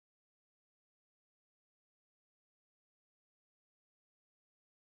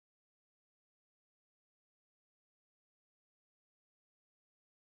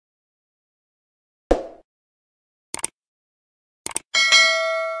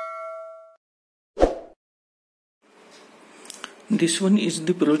This one is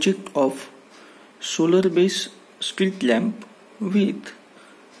the project of solar based street lamp with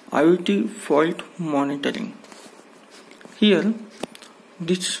IoT fault monitoring. Here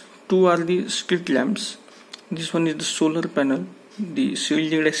these two are the street lamps. This one is the solar panel, the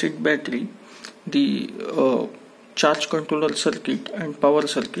lead acid battery, the charge controller circuit and power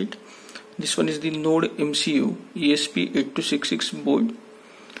circuit. This one is the node MCU ESP8266 board.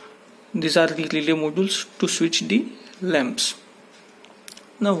 These are the relay modules to switch the lamps.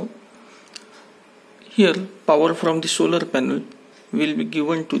 Now here power from the solar panel will be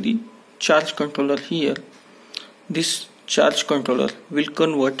given to the charge controller here. This charge controller will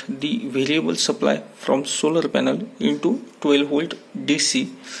convert the variable supply from solar panel into 12 volt DC,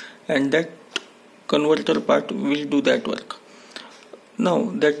 and that converter part will do that work.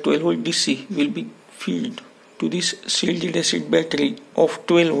 Now that 12 volt DC will be fed to this lead acid battery of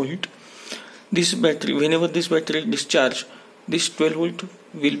 12 volt. This battery, whenever this battery discharge, this 12 volt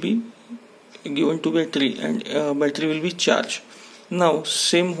will be given to battery and battery will be charged. Now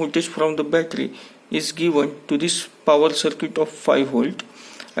same voltage from the battery is given to this power circuit of 5 volt,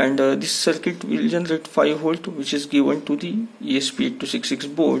 and this circuit will generate 5 volt which is given to the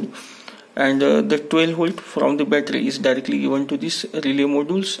ESP8266 board, and the 12 volt from the battery is directly given to this relay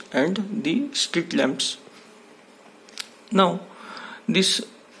modules and the street lamps. Now this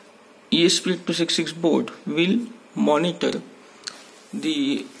ESP8266 board will monitor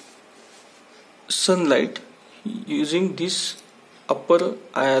the sunlight using this upper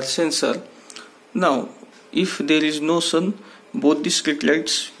IR sensor. Now if there is no sun, both the street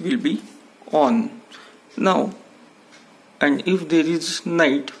lights will be on. Now, and if there is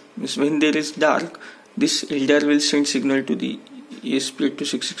night, means when there is dark, this LDR will send signal to the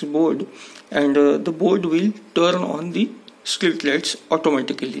ESP8266 board, and the board will turn on the street lights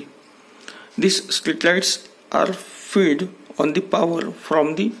automatically. These street lights are fed on the power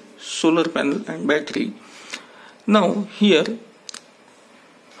from the solar panel and battery. Now here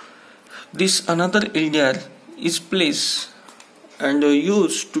this another LDR is placed and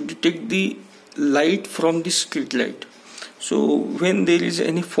used to detect the light from the street light. So when there is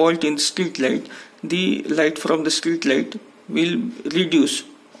any fault in street light, the light from the street light will reduce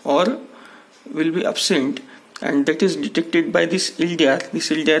or will be absent, and that is detected by this LDR. This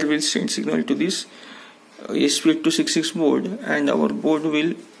LDR will send signal to this ESP8266 board, and our board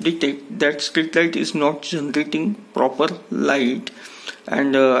will detect that street light is not generating proper light,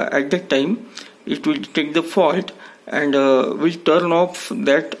 and at that time it will detect the fault and will turn off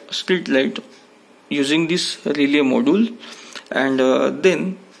that street light using this relay module, and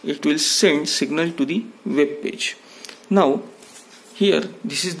then it will send signal to the web page. Now here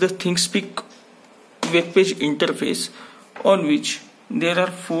this is the ThinkSpeak web page interface, on which there are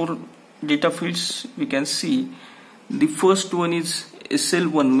 4 data fields we can see. The first one is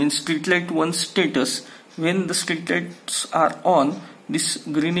SL1, means street light 1 status. When the street lights are on, this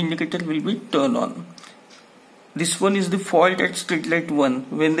green indicator will be turned on. This one is the fault at street light 1.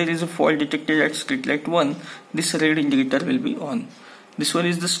 When there is a fault detected at street light 1, this red indicator will be on. This one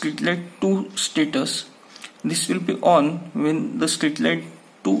is the street light 2 status. This will be on when the street light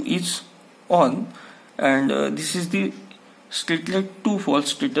 2 is on, and this is the street light 2 fault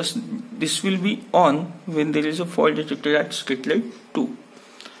status. This will be on when there is a fault detected at street light 2.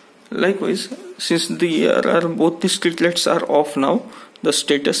 Likewise, since both the street lights are off now, the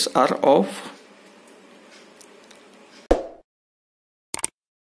status are off.